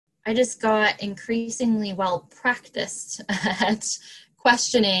I just got increasingly well practiced at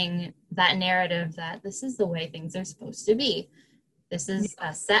questioning that narrative that this is the way things are supposed to be. This is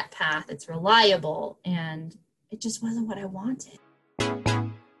a set path, it's reliable, and it just wasn't what I wanted.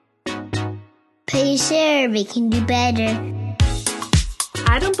 Pretty sure we can do better.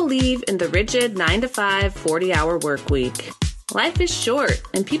 I don't believe in the rigid 9-to-5, 40-hour work week. Life is short,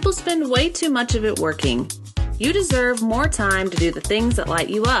 and people spend way too much of it working. You deserve more time to do the things that light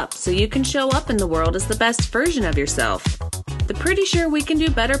you up so you can show up in the world as the best version of yourself. The Pretty Sure We Can Do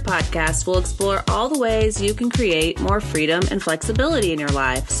Better podcast will explore all the ways you can create more freedom and flexibility in your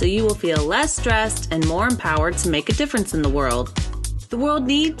life so you will feel less stressed and more empowered to make a difference in the world. The world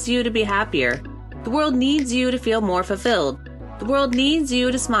needs you to be happier. The world needs you to feel more fulfilled. The world needs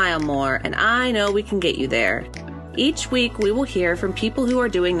you to smile more, and I know we can get you there. Each week, we will hear from people who are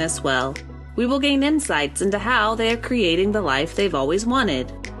doing this well. We will gain insights into how they are creating the life they've always wanted.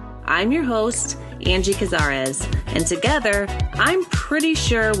 I'm your host, Angie Cazares, and together, I'm pretty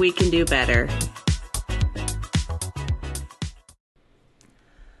sure we can do better.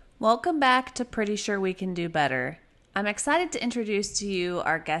 Welcome back to Pretty Sure We Can Do Better. I'm excited to introduce to you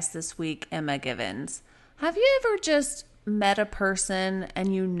our guest this week, Emma Givens. Have you ever just met a person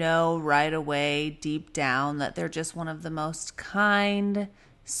and you know right away deep down that they're just one of the most kind,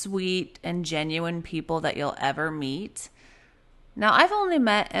 sweet, and genuine people that you'll ever meet? Now, I've only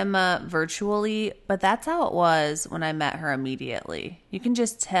met Emma virtually, but that's how it was when I met her immediately. You can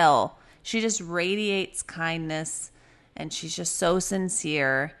just tell. She just radiates kindness, and she's just so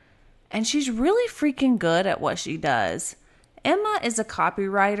sincere. And she's really freaking good at what she does. Emma is a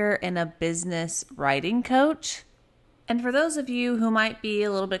copywriter and a business writing coach. And for those of you who might be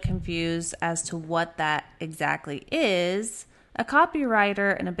a little bit confused as to what that exactly is, a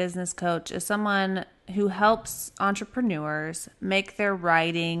copywriter and a business coach is someone who helps entrepreneurs make their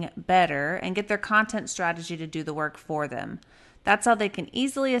writing better and get their content strategy to do the work for them. That's how they can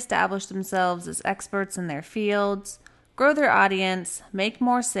easily establish themselves as experts in their fields, grow their audience, make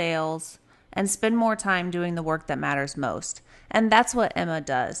more sales, and spend more time doing the work that matters most. And that's what Emma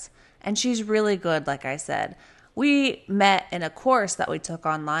does. And she's really good, like I said. We met in a course that we took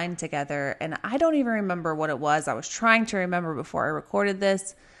online together, and I don't even remember what it was. I was trying to remember before I recorded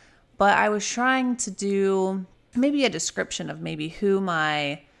this, but I was trying to do maybe a description of maybe who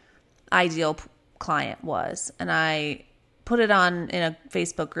my ideal client was. And I put it on in a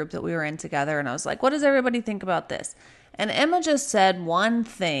Facebook group that we were in together, and I was like, what does everybody think about this? And Emma just said one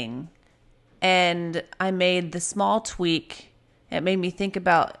thing, and I made the small tweak. It made me think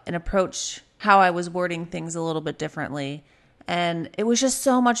about and approach how I was wording things a little bit differently. And it was just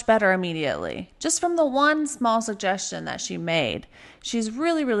so much better immediately, just from the one small suggestion that she made. She's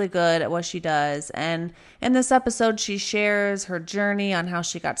really, really good at what she does. And in this episode, she shares her journey on how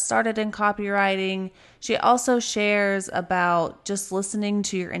she got started in copywriting. She also shares about just listening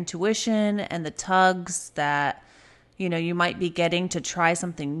to your intuition and the tugs that, you might be getting to try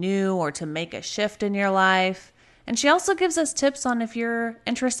something new or to make a shift in your life. And she also gives us tips on if you're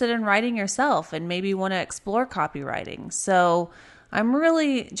interested in writing yourself and maybe want to explore copywriting. So I'm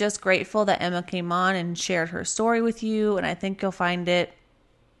really just grateful that Emma came on and shared her story with you. And I think you'll find it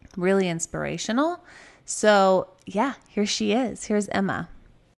really inspirational. So yeah, here she is. Here's Emma.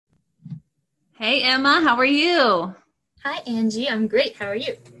 Hey, Emma, how are you? Hi, Angie. I'm great. How are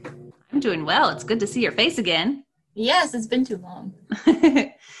you? I'm doing well. It's good to see your face again. Yes, it's been too long.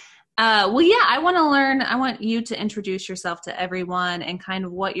 I want you to introduce yourself to everyone and kind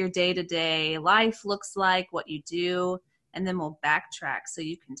of what your day-to-day life looks like, what you do, and then we'll backtrack so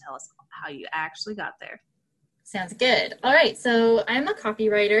you can tell us how you actually got there. Sounds good. All right. So I'm a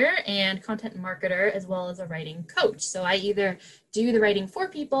copywriter and content marketer as well as a writing coach. So I either do the writing for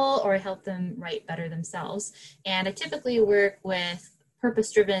people or I help them write better themselves. And I typically work with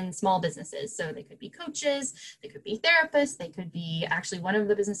purpose-driven small businesses. So they could be coaches, they could be therapists, they could be, actually one of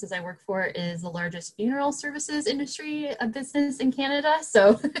the businesses I work for is the largest funeral services industry business in Canada.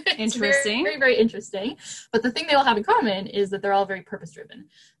 So it's interesting. very, very interesting. But the thing they all have in common is that they're all very purpose-driven.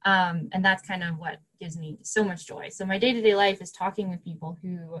 And that's kind of what gives me so much joy. So my day-to-day life is talking with people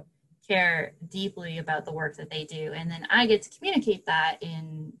who care deeply about the work that they do. And then I get to communicate that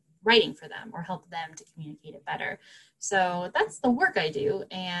in writing for them or help them to communicate it better. So that's the work I do.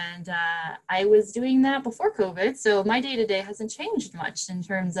 And I was doing that before COVID. So my day-to-day hasn't changed much in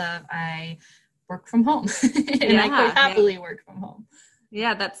terms of I work from home and I quite happily work from home.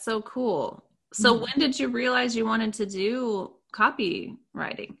 Yeah, that's so cool. So when did you realize you wanted to do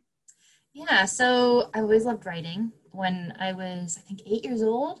copywriting? Yeah, so I always loved writing. When I was, I think, 8 years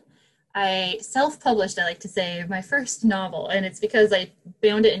old, I self-published, I like to say, my first novel, and it's because I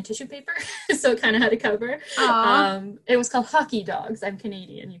bound it in tissue paper, so it kind of had a cover. Aw. It was called Hockey Dogs. I'm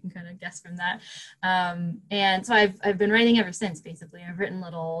Canadian, you can kind of guess from that. And so I've been writing ever since, basically. I've written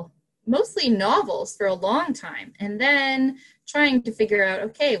little, mostly novels for a long time, and then trying to figure out,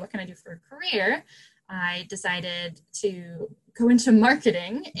 okay, what can I do for a career? I decided to go into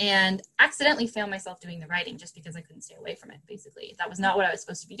marketing and accidentally found myself doing the writing just because I couldn't stay away from it, basically. That was not what I was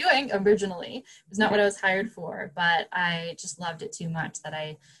supposed to be doing originally. It was not what I was hired for, but I just loved it too much that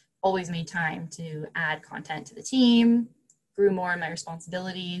I always made time to add content to the team, grew more in my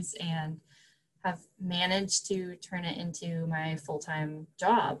responsibilities, and have managed to turn it into my full-time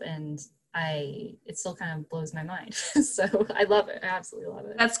job. And it still kind of blows my mind. So I love it. I absolutely love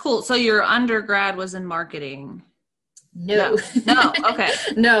it. That's cool. So your undergrad was in marketing? No. No. Okay.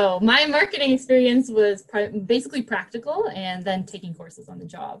 No, my marketing experience was basically practical and then taking courses on the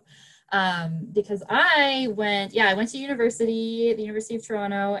job. Because I went to university, the University of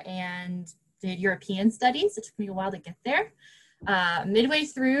Toronto, and did European studies. It took me a while to get there. Midway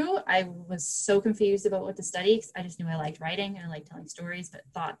through, I was so confused about what to study because I just knew I liked writing and I liked telling stories, but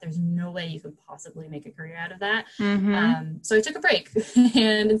thought there's no way you could possibly make a career out of that. So I took a break,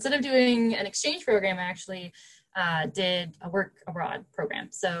 and instead of doing an exchange program, I actually did a work abroad program.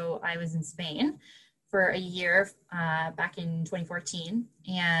 So I was in Spain for a year back in 2014,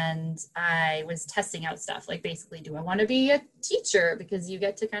 and I was testing out stuff like, basically, do I want to be a teacher, because you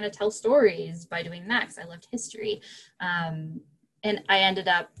get to kind of tell stories by doing that, because I loved history. And I ended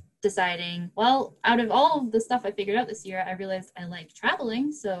up deciding, well, out of all of the stuff I figured out this year, I realized I liked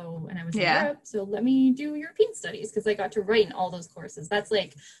traveling. And I was in Europe, so let me do European studies, because I got to write in all those courses. That's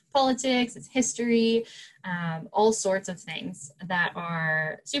like politics, it's history, all sorts of things that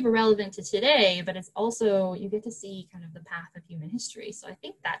are super relevant to today, but it's also, you get to see kind of the path of human history. So I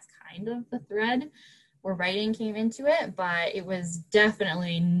think that's kind of the thread where writing came into it, but it was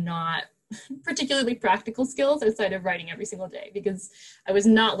definitely not particularly practical skills outside of writing every single day, because I was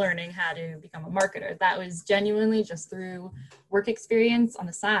not learning how to become a marketer. That was genuinely just through work experience on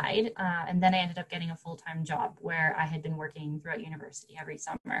the side. And then I ended up getting a full-time job where I had been working throughout university every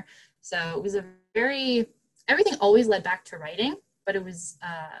summer. So it was everything always led back to writing, but it was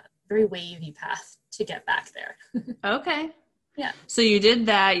a very wavy path to get back there. Okay. Yeah. So you did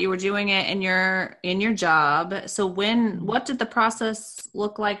that, you were doing it in your job. So what did the process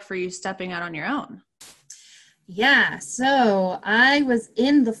look like for you stepping out on your own? Yeah. So I was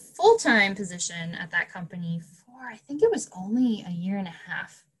in the full-time position at that company for, I think it was only a year and a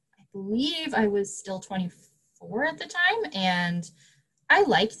half. I believe I was still 24 at the time, and I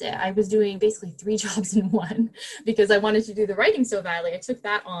liked it. I was doing basically 3 jobs in one because I wanted to do the writing so badly. I took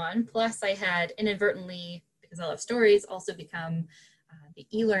that on. Plus I had inadvertently, because I love stories, also become the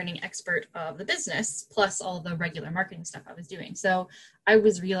e-learning expert of the business, plus all the regular marketing stuff I was doing. So I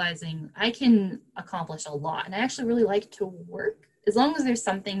was realizing I can accomplish a lot, and I actually really like to work. As long as there's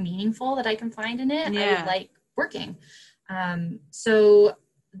something meaningful that I can find in it, I like working. So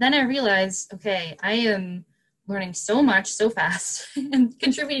then I realized, okay, I am learning so much so fast and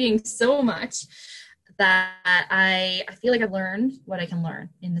contributing so much that I feel like I've learned what I can learn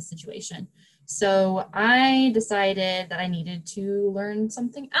in this situation. So I decided that I needed to learn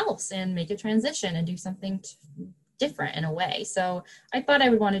something else and make a transition and do something different in a way. So I thought I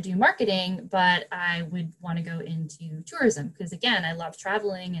would want to do marketing, but I would want to go into tourism because, again, I love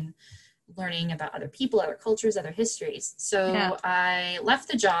traveling and learning about other people, other cultures, other histories. So I left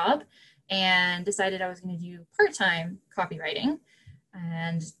the job and decided I was going to do part-time copywriting,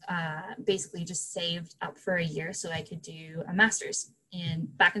 and basically just saved up for a year so I could do a master's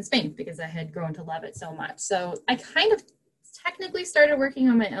back in Spain because I had grown to love it so much. So I kind of technically started working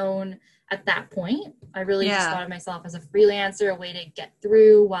on my own at that point. I really just thought of myself as a freelancer, a way to get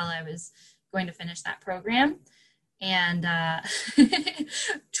through while I was going to finish that program. And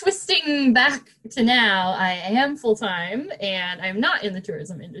twisting back to now, I am full-time and I'm not in the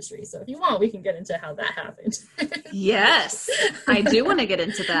tourism industry. So if you want, we can get into how that happened. Yes, I do want to get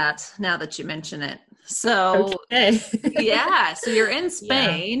into that now that you mention it. So, so you're in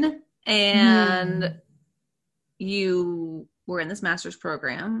Spain and you were in this master's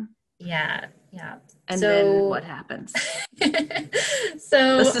program. Yeah. And then what happens?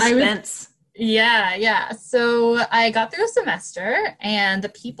 So the suspense. So I got through a semester, and the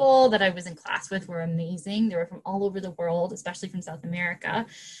people that I was in class with were amazing. They were from all over the world, especially from South America.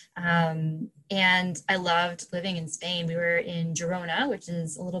 And I loved living in Spain. We were in Girona, which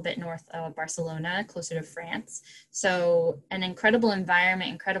is a little bit north of Barcelona, closer to France. So an incredible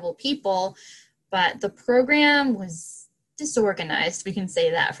environment, incredible people, but the program was disorganized, we can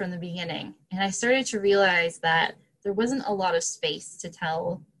say that from the beginning. And I started to realize that there wasn't a lot of space to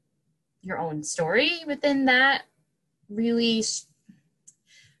tell your own story within that really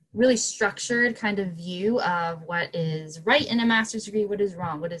really structured kind of view of what is right in a master's degree, what is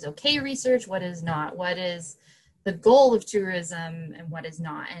wrong, what is okay research, what is not, what is the goal of tourism and what is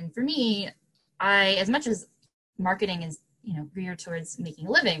not. And for me, as much as marketing is, geared towards making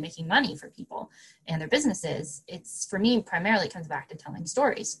a living, making money for people and their businesses, it's, for me, primarily comes back to telling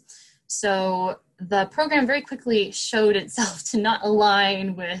stories. So the program very quickly showed itself to not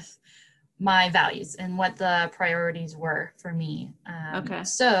align with my values and what the priorities were for me. Okay.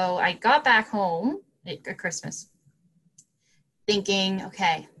 So I got back home at Christmas thinking,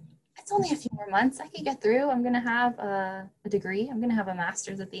 okay, it's only a few more months. I could get through. I'm going to have a degree. I'm going to have a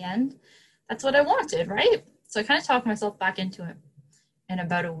master's at the end. That's what I wanted, right? So I kind of talked myself back into it. And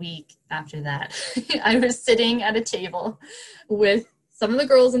about a week after that, I was sitting at a table with some of the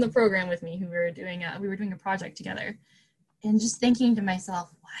girls in the program with me who were doing a project together, and just thinking to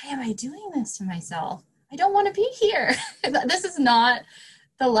myself, why am I doing this to myself? I don't want to be here. This is not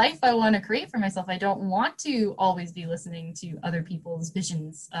the life I want to create for myself. I don't want to always be listening to other people's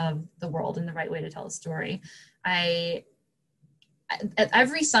visions of the world and the right way to tell a story.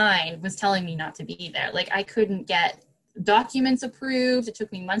 Every sign was telling me not to be there. Like, I couldn't get documents approved. It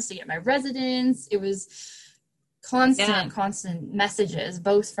took me months to get my residence. It was constant messages,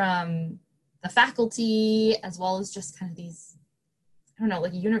 both from the faculty as well as just kind of these, I don't know,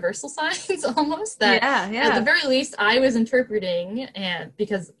 like universal signs almost that at the very least I was interpreting, and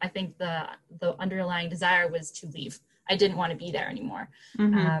because I think the underlying desire was to leave. I didn't want to be there anymore.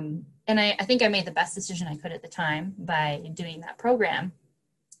 And I think I made the best decision I could at the time by doing that program.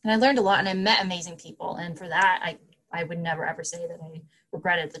 And I learned a lot, and I met amazing people. And for that, I would never ever say that I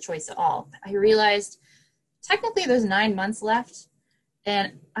regretted the choice at all. I realized technically there's 9 months left,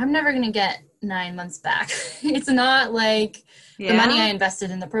 and I'm never going to get 9 months back. It's not like the money I invested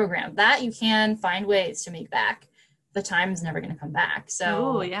in the program. That you can find ways to make back. The time's never going to come back.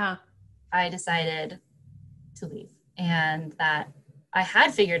 So I decided to leave, and that I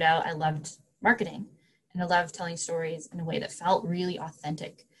had figured out I loved marketing, and I loved telling stories in a way that felt really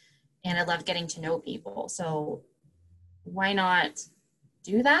authentic, and I loved getting to know people. So why not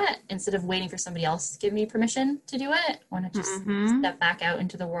do that instead of waiting for somebody else to give me permission to do it? I want to just step back out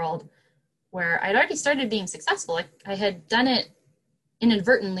into the world where I'd already started being successful. Like, I had done it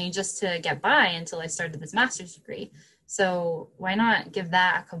inadvertently just to get by until I started this master's degree. So why not give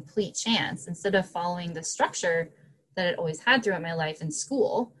that a complete chance instead of following the structure that I'd always had throughout my life in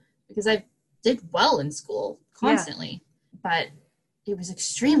school? Because I did well in school constantly, but it was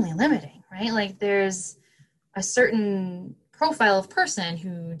extremely limiting, right? Like, there's a certain profile of person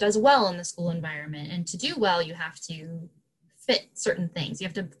who does well in the school environment, and to do well, you have to fit certain things. You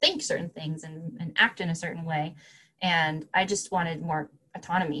have to think certain things and act in a certain way. And I just wanted more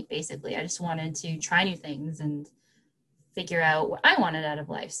autonomy, basically. I just wanted to try new things and figure out what I wanted out of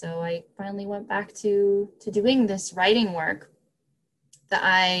life. So I finally went back to doing this writing work that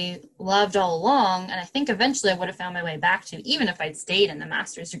I loved all along. And I think eventually I would have found my way back to, even if I'd stayed in the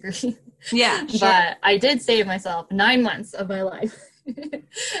master's degree. Yeah, sure. But I did save myself 9 months of my life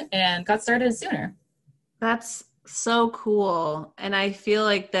and got started sooner. That's so cool. And I feel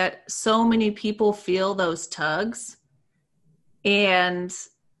like that so many people feel those tugs and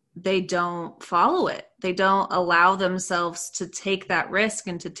they don't follow it. They don't allow themselves to take that risk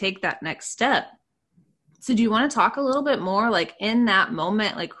and to take that next step. So do you want to talk a little bit more, like, in that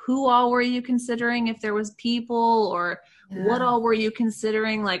moment, like, who all were you considering, if there was people, or what all were you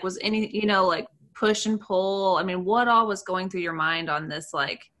considering? Like, was any, like, push and pull? I mean, what all was going through your mind on this,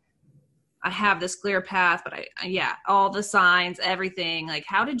 like, I have this clear path, but all the signs, everything, like,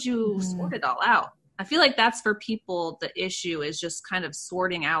 how did you sort it all out? I feel like that's for people, the issue is just kind of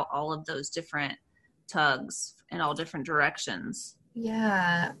sorting out all of those different tugs in all different directions.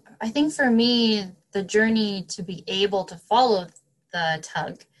 Yeah, I think for me, the journey to be able to follow the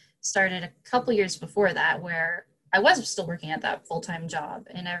tug started a couple years before that, where I was still working at that full-time job.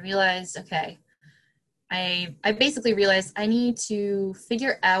 And I realized, okay, I basically realized I need to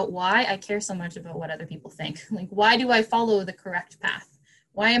figure out why I care so much about what other people think. Like, why do I follow the correct path?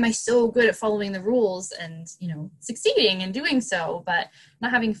 Why am I so good at following the rules and, succeeding and doing so, but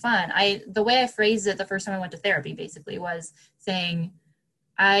not having fun? The way I phrased it the first time I went to therapy basically was saying,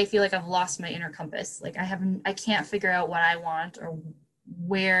 I feel like I've lost my inner compass. Like, I can't figure out what I want or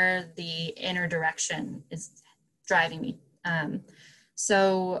where the inner direction is driving me.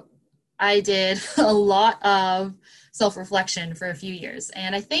 So I did a lot of self-reflection for a few years.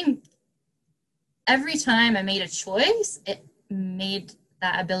 And I think every time I made a choice, it made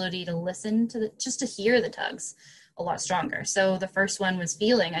that ability to listen to just to hear the tugs a lot stronger. So the first one was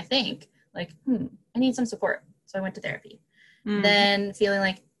feeling, I think, like, I need some support. So I went to therapy. Then feeling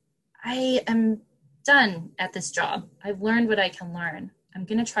like I am done at this job. I've learned what I can learn. I'm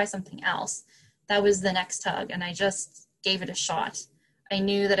going to try something else. That was the next tug. And I just gave it a shot. I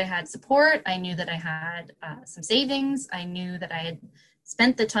knew that I had support. I knew that I had some savings. I knew that I had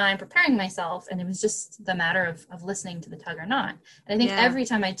spent the time preparing myself, and it was just the matter of listening to the tug or not. And I think every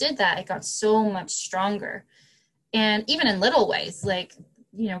time I did that, it got so much stronger. And even in little ways, like,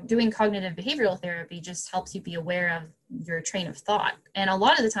 doing cognitive behavioral therapy just helps you be aware of your train of thought. And a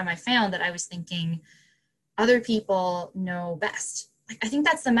lot of the time I found that I was thinking other people know best. Like, I think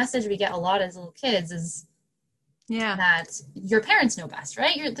that's the message we get a lot as little kids is that your parents know best,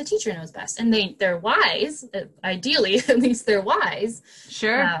 right? The teacher knows best, and they're wise. Ideally, at least they're wise.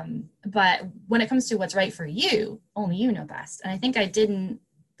 Sure. But when it comes to what's right for you, only you know best. And I think I didn't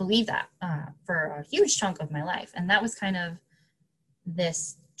believe that for a huge chunk of my life. And that was kind of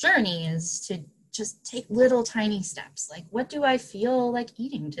this journey, is to just take little tiny steps. Like, what do I feel like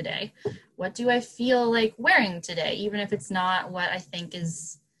eating today? What do I feel like wearing today? Even if it's not what I think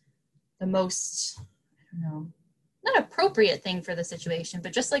is the most, not appropriate thing for the situation,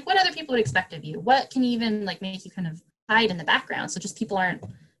 but just like what other people would expect of you. What can even like make you kind of hide in the background? So just people aren't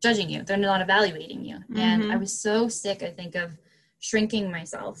judging you. They're not evaluating you. And I was so sick, I think, of shrinking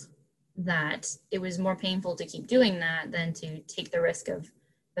myself that it was more painful to keep doing that than to take the risk of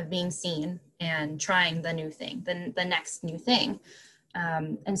being seen and trying the new thing, the next new thing.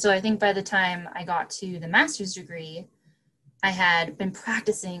 And so I think by the time I got to the master's degree, I had been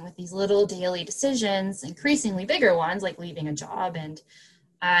practicing with these little daily decisions, increasingly bigger ones, like leaving a job. And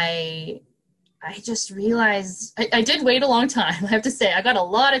I just realized I did wait a long time. I have to say, I got a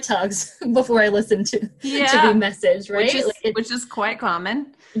lot of tugs before I listened to the message, right? Which is quite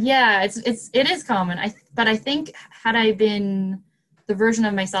common. Yeah, it is common. But I think had I been the version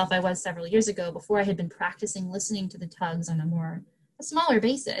of myself I was several years ago, before I had been practicing listening to the tugs on a smaller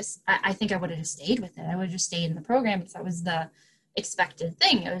basis, I think I would have just stayed with it. I would have just stayed in the program because that was the expected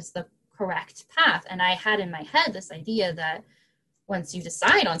thing. It was the correct path. And I had in my head this idea that once you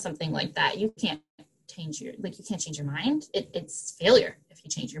decide on something like that, you can't change your mind. It's failure if you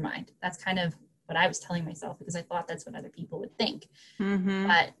change your mind. That's kind of what I was telling myself, because I thought that's what other people would think.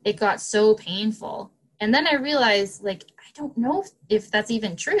 But it got so painful. And then I realized, like, I don't know if that's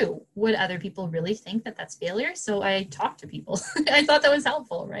even true. Would other people really think that that's failure? So I talked to people. I thought that was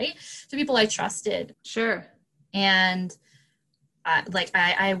helpful, right? To people I trusted. Sure. And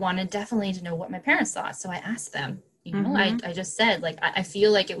I wanted definitely to know what my parents thought. So I asked them, I just said, like, I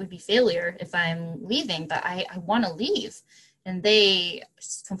feel like it would be failure if I'm leaving, but I want to leave. And they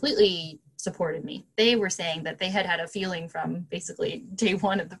completely supported me. They were saying that they had a feeling from basically day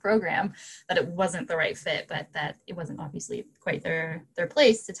one of the program that it wasn't the right fit, but that it wasn't obviously quite their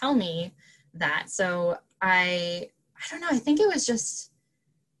place to tell me that. So I don't know, I think it was just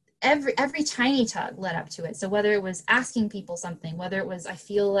every tiny tug led up to it. So whether it was asking people something, whether it was I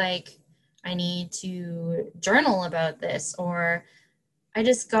feel like I need to journal about this, or I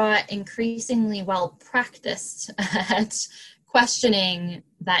just got increasingly well practiced at questioning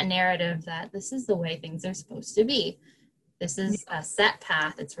that narrative that this is the way things are supposed to be. This is a set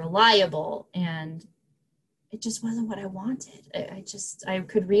path. It's reliable. And it just wasn't what I wanted. I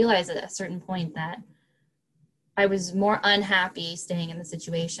could realize at a certain point that I was more unhappy staying in the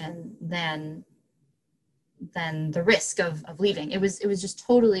situation than the risk of leaving. It was just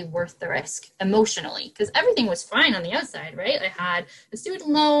totally worth the risk emotionally, because everything was fine on the outside, right? I had a student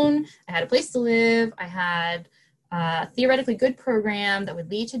loan, I had a place to live, I had a theoretically good program that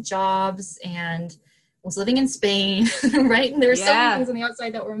would lead to jobs, and was living in Spain, right? And there were so many things on the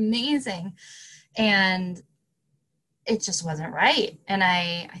outside that were amazing, and it just wasn't right. And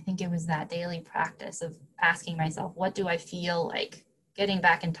I think it was that daily practice of asking myself, what do I feel like? Getting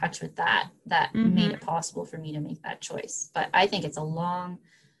back in touch with that made it possible for me to make that choice. But I think it's a lot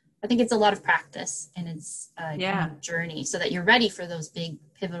of practice, and it's a kind of journey, so that you're ready for those big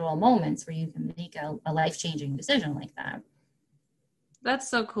pivotal moments where you can make a life-changing decision like that. That's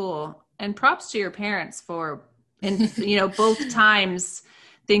so cool. And props to your parents for, both times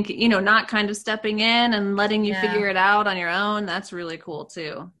not kind of stepping in and letting you figure it out on your own. That's really cool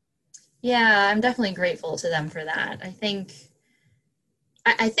too. Yeah, I'm definitely grateful to them for that. I think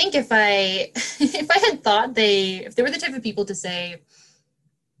if I had thought if they were the type of people to say,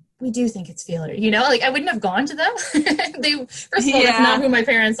 we do think it's failure, I wouldn't have gone to them. First of all, that's not who my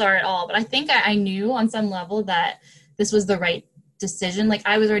parents are at all. But I think I knew on some level that this was the right decision. Like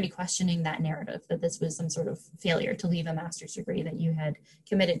I was already questioning that narrative that this was some sort of failure to leave a master's degree that you had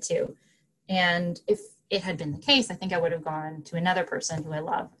committed to. And if it had been the case, I think I would have gone to another person who I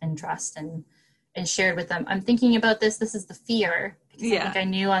love and trust and shared with them, I'm thinking about this. This is the fear. Because I think I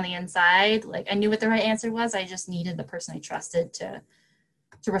knew on the inside, like I knew what the right answer was. I just needed the person I trusted to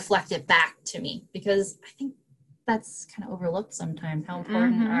reflect it back to me, because I think that's kind of overlooked sometimes, how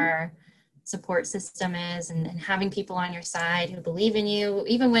important our support system is, and having people on your side who believe in you,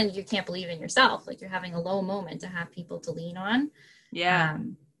 even when you can't believe in yourself, like you're having a low moment, to have people to lean on.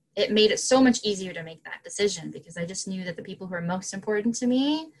 It made it so much easier to make that decision, because I just knew that the people who are most important to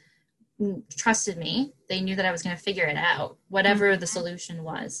me trusted me. They knew that I was going to figure it out, whatever the solution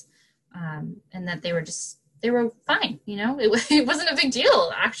was, and that they were fine. You know, it wasn't a big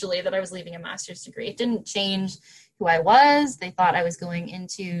deal, actually, that I was leaving a master's degree. It didn't change who I was. They thought I was going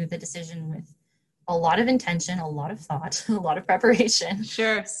into the decision with a lot of intention, a lot of thought, a lot of preparation.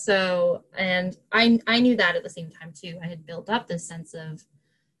 Sure. So, and I knew that at the same time too. I had built up this sense of,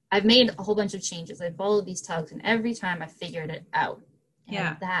 I've made a whole bunch of changes. I followed these tugs, and every time I figured it out.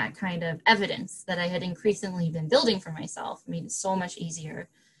 And that kind of evidence that I had increasingly been building for myself made it so much easier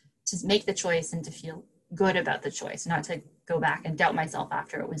to make the choice and to feel good about the choice, not to go back and doubt myself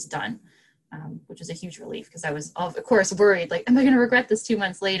after it was done, which was a huge relief, because I was, of course, worried, like, am I going to regret this 2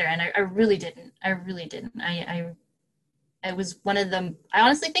 months later? And I really didn't. It was one of the, I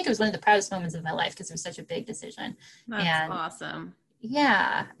honestly think it was one of the proudest moments of my life, because it was such a big decision. That's awesome.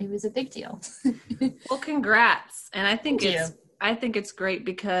 Yeah, it was a big deal. Well, congrats. And I think it's great,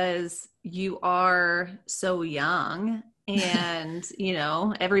 because you are so young, and you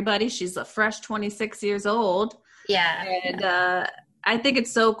know, everybody, she's a fresh 26 years old. And I think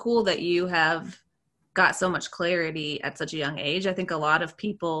it's so cool that you have got so much clarity at such a young age. I think a lot of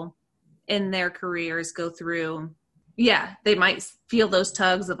people in their careers go through, they might feel those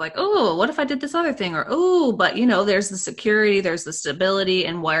tugs of like, oh, what if I did this other thing? Or, oh, but you know, there's the security, there's the stability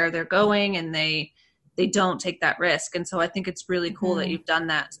and where they're going, and they don't take that risk. And so I think it's really cool that you've done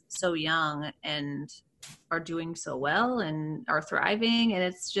that so young and are doing so well and are thriving. And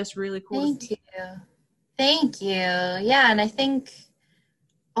it's just really cool. Thank you. Yeah. And I think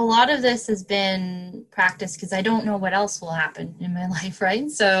a lot of this has been practice, because I don't know what else will happen in my life, right?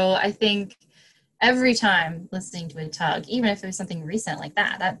 So I think every time listening to a tug, even if it was something recent like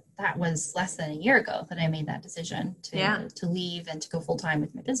that was less than a year ago that I made that decision to leave and to go full time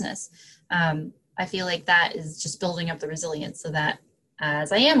with my business. I feel like that is just building up the resilience, so that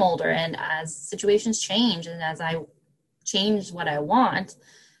as I am older and as situations change and as I change what I want,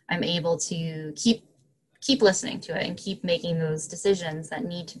 I'm able to keep listening to it and keep making those decisions that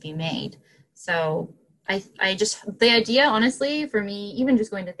need to be made. So I just, the idea, honestly, for me, even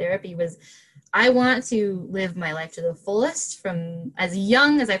just going to therapy, was I want to live my life to the fullest from as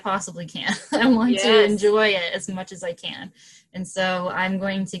young as I possibly can. I want to enjoy it as much as I can. And so I'm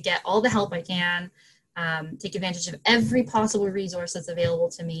going to get all the help I can, take advantage of every possible resource that's available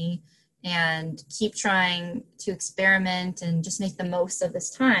to me, and keep trying to experiment and just make the most of this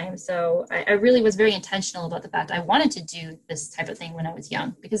time. So I really was very intentional about the fact I wanted to do this type of thing when I was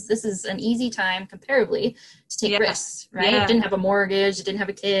young, because this is an easy time comparably to take risks, right? I didn't have a mortgage, I didn't have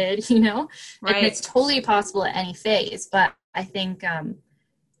a kid, you know, and it's totally possible at any phase. But I think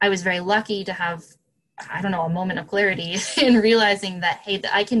I was very lucky to have, I don't know, a moment of clarity in realizing that, hey,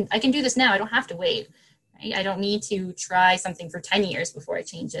 I can do this now. I don't have to wait. I don't need to try something for 10 years before I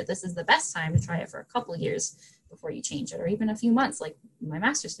change it. This is the best time to try it for a couple of years before you change it, or even a few months, like my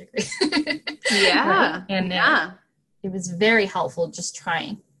master's degree. Right? And it was very helpful just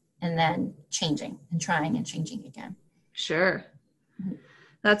trying and then changing and trying and changing again. Sure.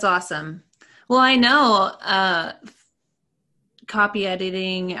 That's awesome. Well, I know copy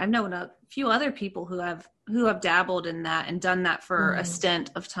editing, I've known a few other people who have dabbled in that and done that for a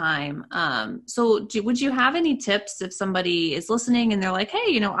stint of time. So would you have any tips if somebody is listening and they're like,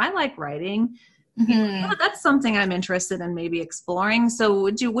 hey, you know, I like writing. Oh, that's something I'm interested in maybe exploring. So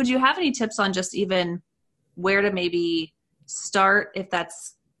would you have any tips on just even where to maybe start, if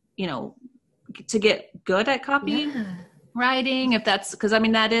that's, you know, to get good at copy writing, if that's, because I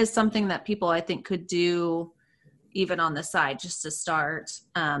mean, that is something that people I think could do even on the side, just to start,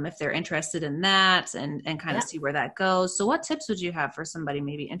 if they're interested in that and kind of see where that goes. So what tips would you have for somebody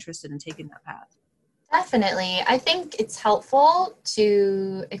maybe interested in taking that path? Definitely. I think it's helpful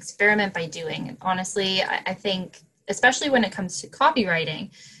to experiment by doing. And honestly, I think, especially when it comes to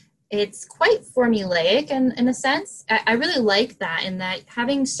copywriting, it's quite formulaic in a sense. I really like that, in that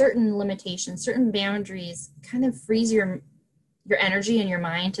having certain limitations, certain boundaries kind of frees your energy and your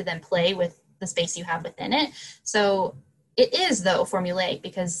mind to then play with the space you have within it. So it is though formulaic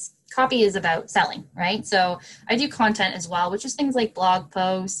because copy is about selling, right? So I do content as well, which is things like blog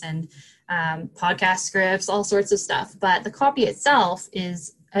posts and podcast scripts, all sorts of stuff. But the copy itself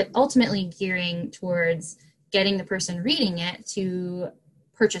is ultimately gearing towards getting the person reading it to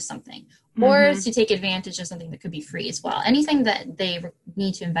purchase something or to take advantage of something that could be free as well. Anything that they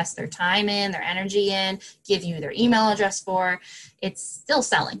need to invest their time in, their energy in, give you their email address for, it's still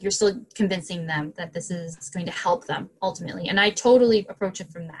selling. You're still convincing them that this is going to help them ultimately. And I totally approach it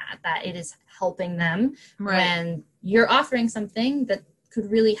from that it is helping them when you're offering something that could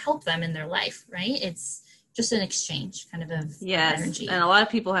really help them in their life, right? It's just an exchange kind of energy. And a lot of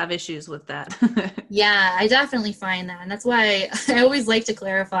people have issues with that. Yeah, I definitely find that. And that's why I always like to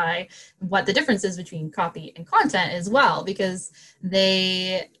clarify what the difference is between copy and content as well, because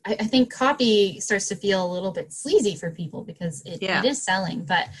I think copy starts to feel a little bit sleazy for people because it is selling,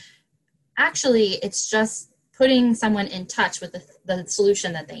 but actually it's just putting someone in touch with the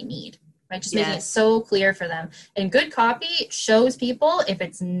solution that they need. Right? Just making it so clear for them. And good copy shows people if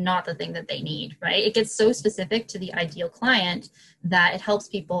it's not the thing that they need, right? It gets so specific to the ideal client that it helps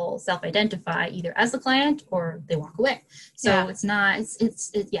people self-identify either as the client or they walk away. So it's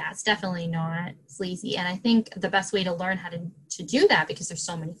definitely not sleazy. And I think the best way to learn how to do that, because there's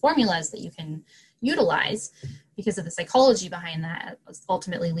so many formulas that you can utilize because of the psychology behind that,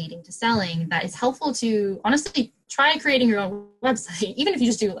 ultimately leading to selling, that it's helpful to honestly try creating your own website, even if you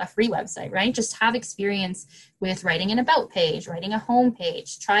just do a free website, right? Just have experience with writing an about page, writing a home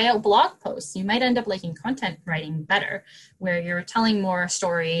page, try out blog posts. You might end up liking content writing better, where you're telling more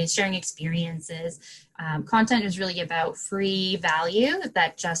stories, sharing experiences. Content is really about free value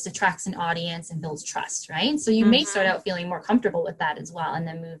that just attracts an audience and builds trust, right? So you may start out feeling more comfortable with that as well and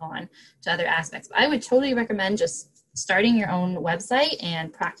then move on to other aspects. But I would totally recommend just starting your own website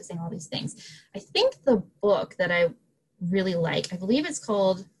and practicing all these things. I think the book that I really like, I believe it's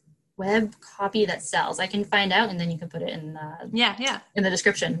called Web Copy That Sells. I can find out and then you can put it in in the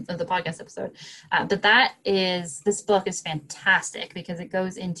description of the podcast episode. But this book is fantastic because it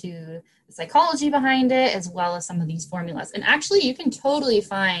goes into the psychology behind it as well as some of these formulas. And actually you can totally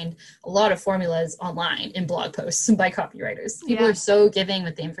find a lot of formulas online in blog posts by copywriters. People are so giving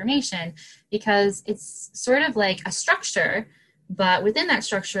with the information because it's sort of like a structure. But within that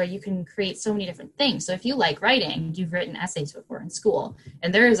structure, you can create so many different things. So if you like writing, you've written essays before in school,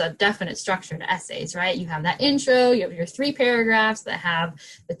 and there is a definite structure to essays, right? You have that intro, you have your 3 paragraphs that have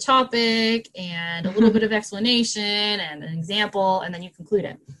the topic and a little bit of explanation and an example, and then you conclude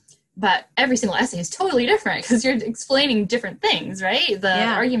it. But every single essay is totally different because you're explaining different things, right? The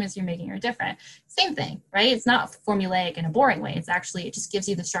arguments you're making are different. Same thing, right? It's not formulaic in a boring way. It just gives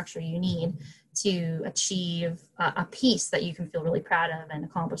you the structure you need to achieve a piece that you can feel really proud of and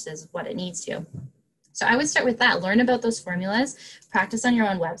accomplishes what it needs to. So I would start with that. Learn about those formulas, practice on your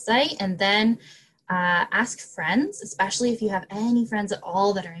own website, and then ask friends, especially if you have any friends at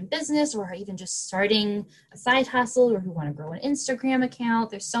all that are in business or are even just starting a side hustle or who want to grow an Instagram account.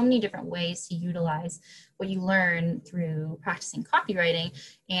 There's so many different ways to utilize what you learn through practicing copywriting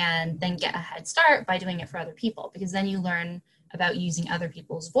and then get a head start by doing it for other people, because then you learn about using other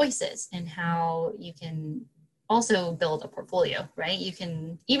people's voices and how you can also build a portfolio, right? You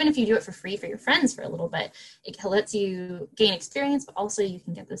can, even if you do it for free for your friends for a little bit, it lets you gain experience, but also you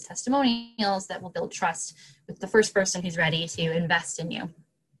can get those testimonials that will build trust with the first person who's ready to invest in you.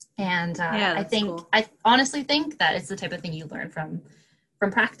 And I honestly think that it's the type of thing you learn from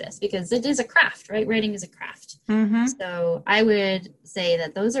practice, because it is a craft, right? Writing is a craft. So I would say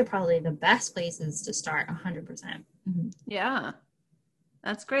that those are probably the best places to start 100%. Yeah,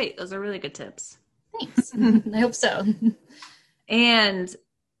 that's great. Those are really good tips. Thanks. I hope so. And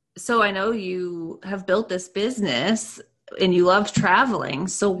so I know you have built this business and you love traveling.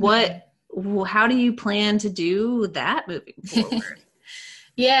 So how do you plan to do that moving forward?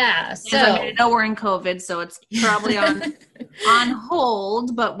 So I know we're in COVID, so it's probably on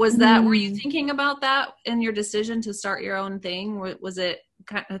hold, but were you thinking about that in your decision to start your own thing? Was it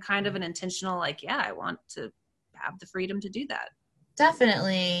kind of an intentional, I want to have the freedom to do that?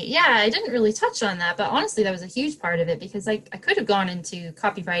 Definitely. Yeah, I didn't really touch on that, but honestly, that was a huge part of it, because I could have gone into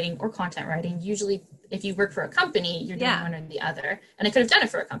copywriting or content writing. Usually, if you work for a company, you're doing one or the other. And I could have done it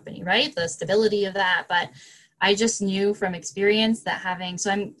for a company, right? The stability of that. But I just knew from experience that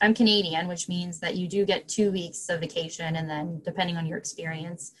I'm Canadian, which means that you do get 2 weeks of vacation. And then depending on your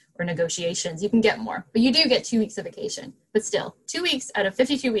experience or negotiations, you can get more, but you do get 2 weeks of vacation. But still, 2 weeks out of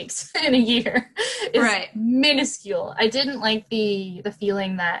 52 weeks in a year is minuscule. I didn't like the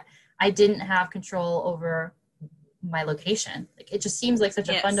feeling that I didn't have control over my location. Like, it just seems like such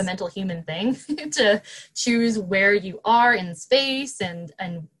a Yes. fundamental human thing to choose where you are in space, and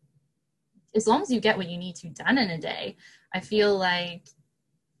as long as you get what you need to done in a day, I feel like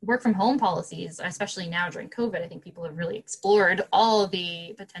work from home policies, especially now during COVID, I think people have really explored all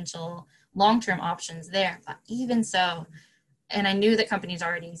the potential long-term options there. But even so, and I knew that companies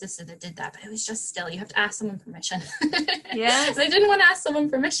already existed that did that, but it was just still, you have to ask someone permission. Yes. And I didn't want to ask someone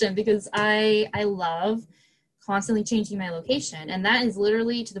permission because I love constantly changing my location. And that is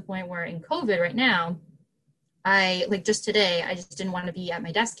literally to the point where in COVID right now, I, like, just today, I just didn't want to be at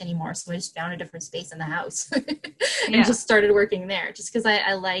my desk anymore. So I just found a different space in the house and just started working there, just because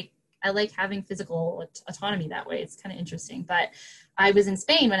I like having physical autonomy that way. It's kind of interesting. But I was in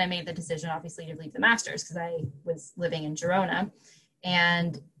Spain when I made the decision, obviously, to leave the master's, because I was living in Girona.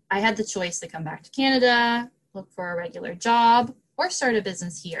 And I had the choice to come back to Canada, look for a regular job, or start a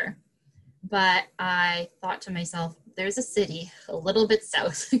business here. But I thought to myself, there's a city a little bit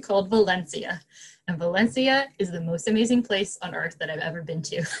south called Valencia. And Valencia is the most amazing place on earth that I've ever been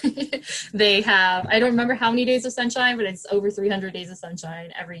to. They have, I don't remember how many days of sunshine, but it's over 300 days of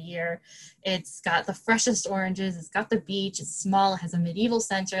sunshine every year. It's got the freshest oranges. It's got the beach. It's small. It has a medieval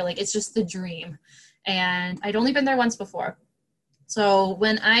center. Like, it's just the dream. And I'd only been there once before. So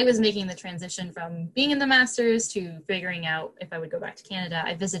when I was making the transition from being in the master's to figuring out if I would go back to Canada,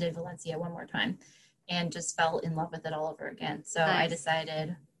 I visited Valencia one more time and just fell in love with it all over again. So Nice. I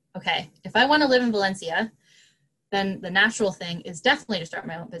decided, okay, if I want to live in Valencia, then the natural thing is definitely to start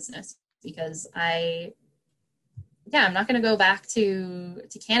my own business, because I'm not going to go back to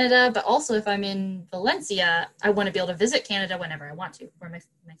Canada, but also if I'm in Valencia, I want to be able to visit Canada whenever I want to, where my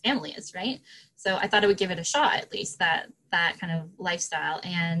family is, right? So I thought I would give it a shot, at least that kind of lifestyle.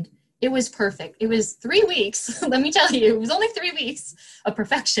 And it was perfect. It was 3 weeks. Let me tell you, it was only 3 weeks of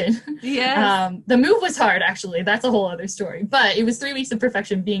perfection. Yes. The move was hard, actually. That's a whole other story. But it was 3 weeks of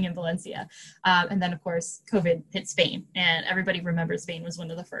perfection being in Valencia. And then, of course, COVID hit Spain. And everybody remembers Spain was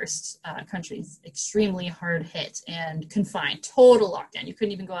one of the first countries extremely hard hit and confined, total lockdown. You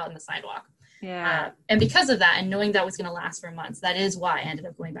couldn't even go out on the sidewalk. Yeah. And because of that, and knowing that was going to last for months, that is why I ended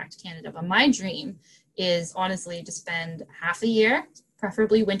up going back to Canada. But my dream is honestly to spend half a year,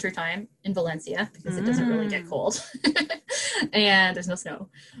 preferably wintertime, in Valencia, because it doesn't really get cold and there's no snow.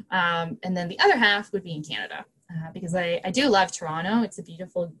 And then the other half would be in Canada, because I do love Toronto. It's a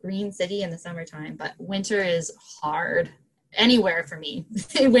beautiful green city in the summertime, but winter is hard anywhere for me.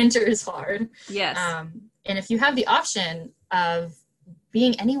 Winter is hard. Yes. And if you have the option of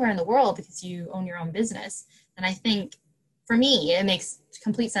being anywhere in the world because you own your own business, then I think for me, it makes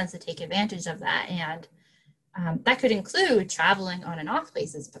complete sense to take advantage of that. And that could include traveling on and off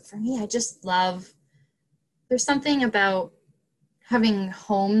places. But for me, I just love, there's something about having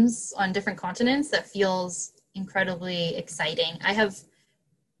homes on different continents that feels incredibly exciting. I have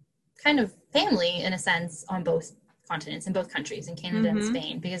kind of family, in a sense, on both continents, in both countries, in Canada and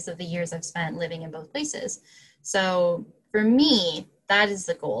Spain, because of the years I've spent living in both places. So for me, that is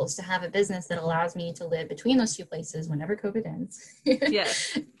the goal, is to have a business that allows me to live between those two places whenever COVID ends.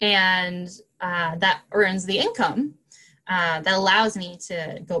 Yes. And that earns the income that allows me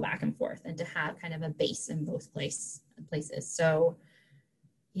to go back and forth and to have kind of a base in both places. So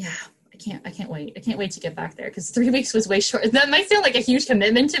yeah, I can't wait. I can't wait to get back there, because 3 weeks was way short. That might sound like a huge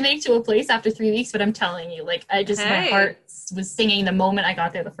commitment to make to a place after 3 weeks, but I'm telling you, like, my heart was singing the moment I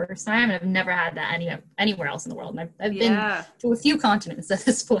got there the first time, and I've never had that anywhere else in the world. And I've been to a few continents at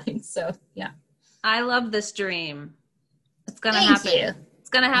this point. So yeah. I love this dream. It's going to Thank happen. you. It's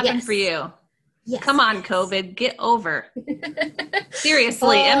going to happen for you. Yes. Come on, COVID, get over.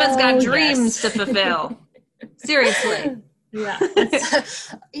 Seriously, Emma's got dreams to fulfill. Seriously. Yeah.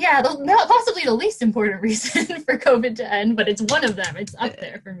 Possibly the least important reason for COVID to end, but it's one of them. It's up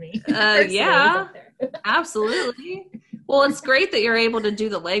there for me. Yeah, absolutely. Well, it's great that you're able to do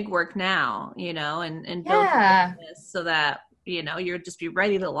the legwork now, and build your business so that, you'll just be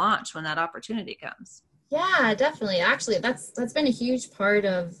ready to launch when that opportunity comes. Yeah, definitely. Actually, that's been a huge part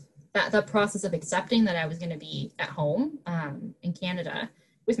of the process of accepting that I was going to be at home in Canada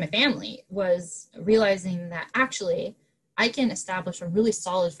with my family, was realizing that actually I can establish a really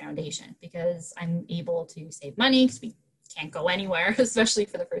solid foundation, because I'm able to save money, because we can't go anywhere, especially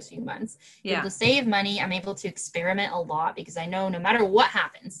for the first few months. Yeah. Able to save money. I'm able to experiment a lot, because I know no matter what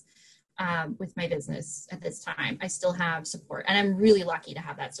happens with my business at this time, I still have support. And I'm really lucky to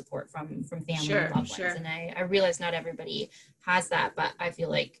have that support from family and loved ones. And I realize not everybody has that, but I feel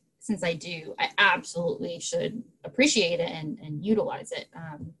like since I do, I absolutely should appreciate it and utilize it.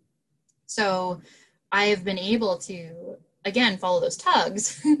 So I have been able to again, follow those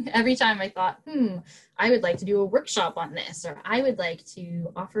tugs, every time I thought, I would like to do a workshop on this, or I would like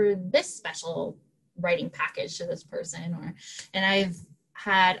to offer this special writing package to this person, and I've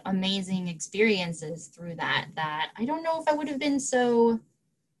had amazing experiences through that I don't know if I would have been so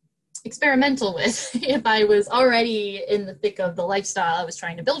experimental with if I was already in the thick of the lifestyle I was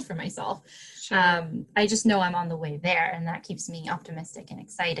trying to build for myself. Sure. I just know I'm on the way there, and that keeps me optimistic and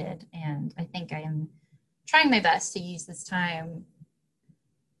excited. And I think I am trying my best to use this time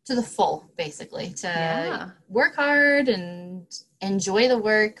to the full, basically, to work hard and enjoy the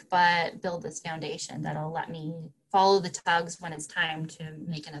work, but build this foundation that'll let me follow the tugs when it's time to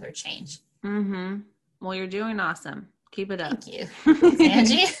make another change. Mm-hmm. Well, you're doing awesome. Keep it up. Thank you. Thanks,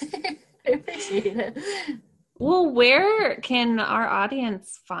 Angie. I appreciate it. Well, where can our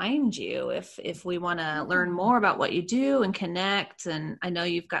audience find you if we want to learn more about what you do and connect? And I know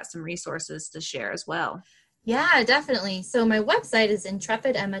you've got some resources to share as well. Yeah, definitely. So my website is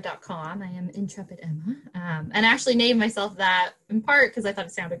intrepidemma.com. I am Intrepid Emma. And I actually named myself that in part because I thought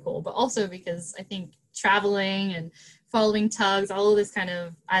it sounded cool, but also because I think traveling and following tugs, all of this kind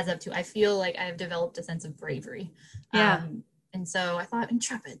of adds up to, I feel like I've developed a sense of bravery. Yeah. And so I thought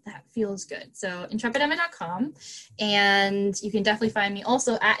Intrepid, that feels good. So intrepidemma.com. And you can definitely find me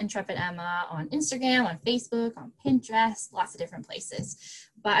also at Intrepid Emma on Instagram, on Facebook, on Pinterest, lots of different places.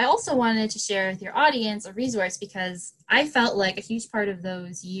 But I also wanted to share with your audience a resource because I felt like a huge part of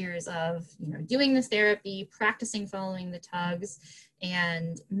those years of, doing this therapy, practicing following the tugs,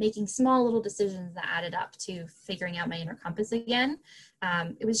 and making small little decisions that added up to figuring out my inner compass again.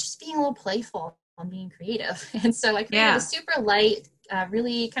 It was just being a little playful on being creative. And so I created a super light,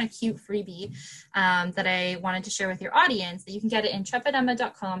 really kind of cute freebie that I wanted to share with your audience that you can get at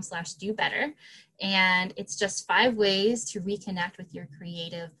intrepidemma.com/do-better. And it's just 5 ways to reconnect with your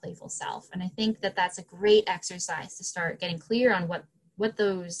creative, playful self. And I think that that's a great exercise to start getting clear on what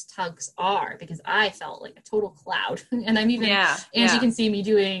those tugs are, because I felt like a total cloud. And I'm even, Angie can see me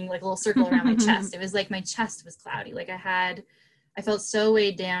doing like a little circle around my chest. It was like my chest was cloudy. Like I felt so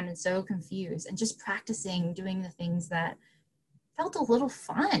weighed down and so confused, and just practicing doing the things that felt a little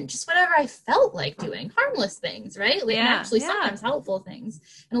fun, just whatever I felt like doing, harmless things, right? Like actually sometimes helpful things.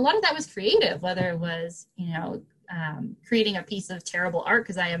 And a lot of that was creative, whether it was, creating a piece of terrible art,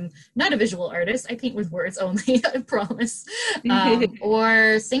 because I am not a visual artist. I paint with words only, I promise.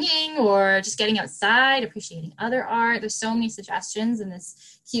 Or singing, or just getting outside, appreciating other art. There's so many suggestions in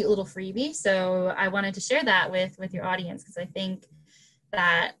this cute little freebie. So I wanted to share that with your audience, because I think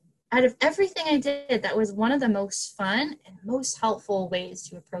that out of everything I did, that was one of the most fun and most helpful ways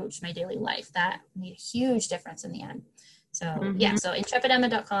to approach my daily life. That made a huge difference in the end. So so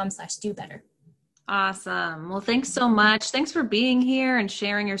intrepidemma.com/do-better. Awesome. Well, thanks so much. Thanks for being here and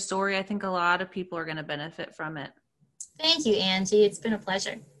sharing your story. I think a lot of people are going to benefit from it. Thank you, Angie. It's been a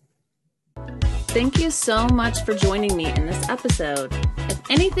pleasure. Thank you so much for joining me in this episode. If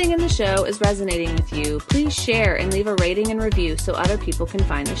anything in the show is resonating with you, please share and leave a rating and review so other people can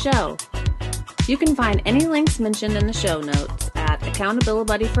find the show. You can find any links mentioned in the show notes at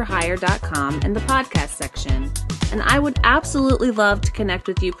accountabilityforhire.com in the podcast section. And I would absolutely love to connect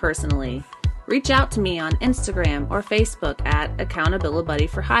with you personally. Reach out to me on Instagram or Facebook at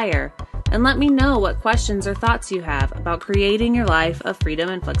accountabilityforhire and let me know what questions or thoughts you have about creating your life of freedom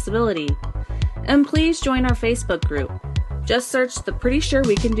and flexibility. And please join our Facebook group. Just search the Pretty Sure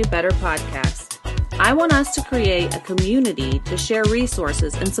We Can Do Better podcast. I want us to create a community to share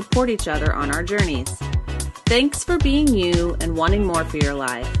resources and support each other on our journeys. Thanks for being you and wanting more for your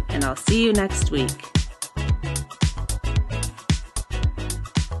life, and I'll see you next week.